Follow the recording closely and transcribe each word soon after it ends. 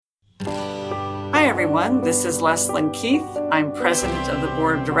Hi everyone, this is Leslyn Keith. I'm president of the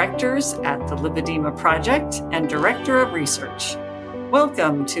board of directors at the Lipedema Project and director of research.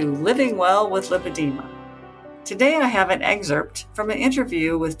 Welcome to Living Well with Lipedema. Today I have an excerpt from an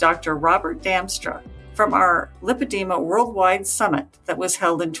interview with Dr. Robert Damstra from our Lipedema Worldwide Summit that was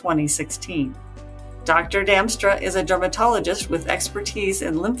held in 2016. Dr. Damstra is a dermatologist with expertise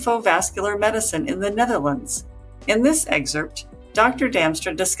in lymphovascular medicine in the Netherlands. In this excerpt, Dr.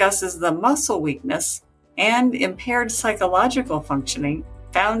 Damstra discusses the muscle weakness and impaired psychological functioning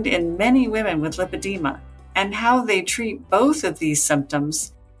found in many women with lipedema and how they treat both of these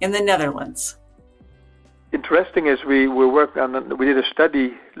symptoms in the Netherlands. Interesting is we did a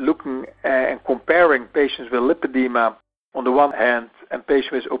study looking and comparing patients with lipedema on the one hand and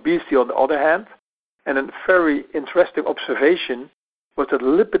patients with obesity on the other hand. And a very interesting observation was that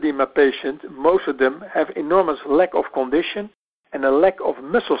lipedema patients, most of them have enormous lack of condition and a lack of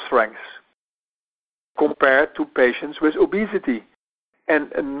muscle strength compared to patients with obesity. And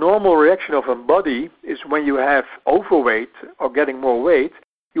a normal reaction of a body is when you have overweight or getting more weight,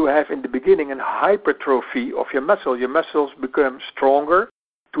 you have in the beginning a hypertrophy of your muscle. Your muscles become stronger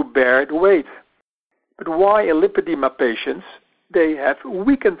to bear the weight. But why in lipedema patients, they have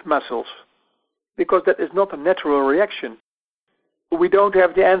weakened muscles? Because that is not a natural reaction. We don't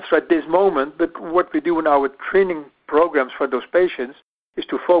have the answer at this moment, but what we do in our training programs for those patients is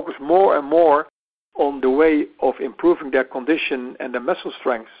to focus more and more on the way of improving their condition and their muscle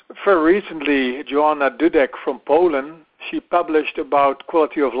strength. Very recently, Joanna Dudek from Poland, she published about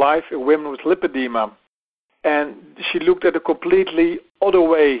quality of life in women with lipedema. And she looked at a completely other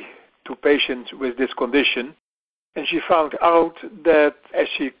way to patients with this condition. And she found out that, as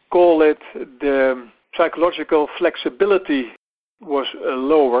she called it, the psychological flexibility was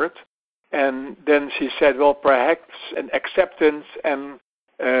lowered. And then she said, well, perhaps an acceptance and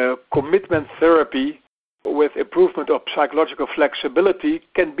commitment therapy with improvement of psychological flexibility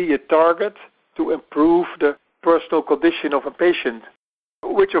can be a target to improve the personal condition of a patient,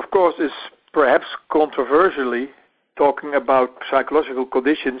 which of course is perhaps controversially talking about psychological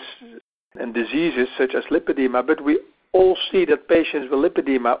conditions and diseases such as lipedema, but we all see that patients with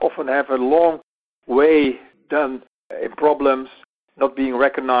lipedema often have a long way done in problems, not being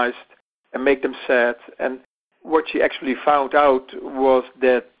recognized, and make them sad. And what she actually found out was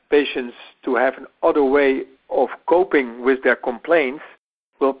that patients to have an other way of coping with their complaints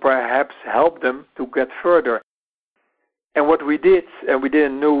will perhaps help them to get further. And what we did, and we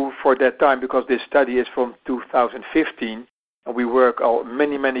didn't know for that time because this study is from 2015, and we work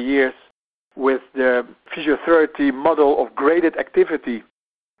many, many years with the physiotherapy model of graded activity,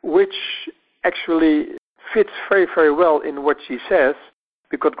 which actually fits very, very well in what she says,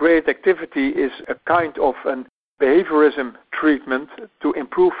 because graded activity is a kind of a behaviorism treatment to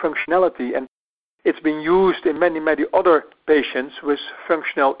improve functionality. And it's been used in many, many other patients with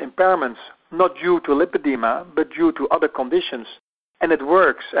functional impairments, not due to lipedema, but due to other conditions. And it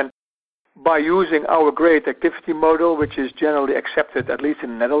works. And by using our graded activity model, which is generally accepted, at least in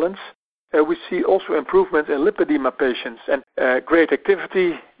the Netherlands, we see also improvement in lipedema patients. And graded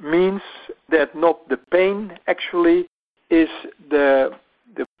activity means that not the pain actually is the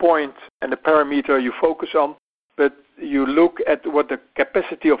point and the parameter you focus on, but you look at what the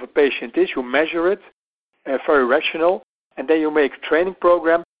capacity of a patient is, you measure it, very rational, and then you make a training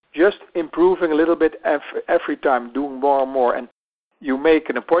program, just improving a little bit every time, doing more and more. And you make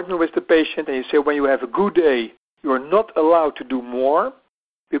an appointment with the patient and you say when you have a good day, you are not allowed to do more,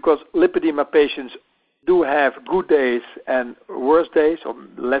 because lipedema patients do have good days and worse days or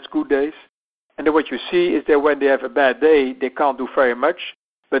less good days. And then what you see is that when they have a bad day, they can't do very much.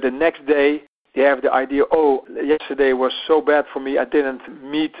 But the next day, they have the idea, oh, yesterday was so bad for me, I didn't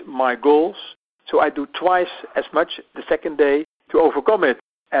meet my goals. So I do twice as much the second day to overcome it.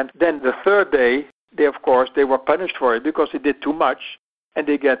 And then the third day, they were punished for it because they did too much. And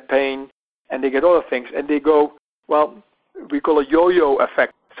they get pain and they get other things. And they go, well, we call a yo-yo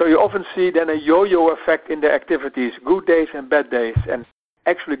effect. So you often see then a yo-yo effect in their activities, good days and bad days. And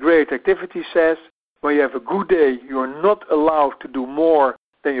actually graded activity says when you have a good day, you are not allowed to do more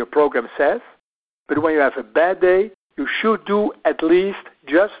than your program says. But when you have a bad day, you should do at least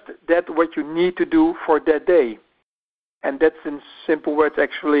just that what you need to do for that day. And that's in simple words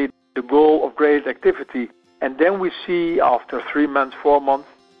actually the goal of graded activity. And then we see after 3 months, 4 months,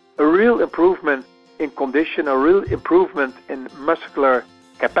 a real improvement in condition, a real improvement in muscular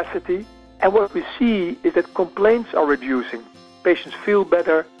capacity. And what we see is that complaints are reducing. Patients feel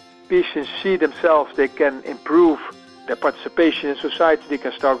better. Patients see themselves they can improve their participation in society. They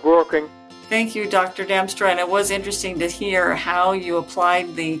can start working. Thank you, Dr. Damstra. And it was interesting to hear how you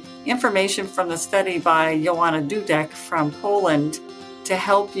applied the information from the study by Joanna Dudek from Poland to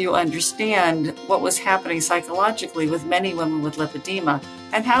help you understand what was happening psychologically with many women with lipedema,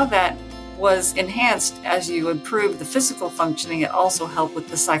 and how that was enhanced as you improved the physical functioning. It also helped with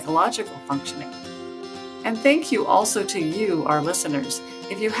the psychological functioning. And thank you also to you, our listeners.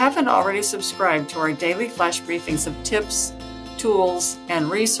 If you haven't already subscribed to our daily flash briefings of tips, tools, and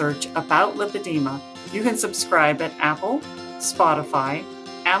research about lipedema, you can subscribe at Apple, Spotify,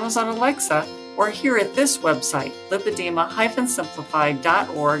 Amazon Alexa, or here at this website,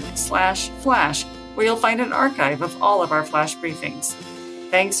 lipedema-simplified.org/flash, where you'll find an archive of all of our flash briefings.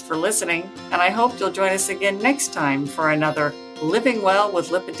 Thanks for listening, and I hope you'll join us again next time for another Living Well with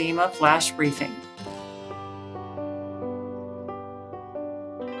Lipedema flash briefing.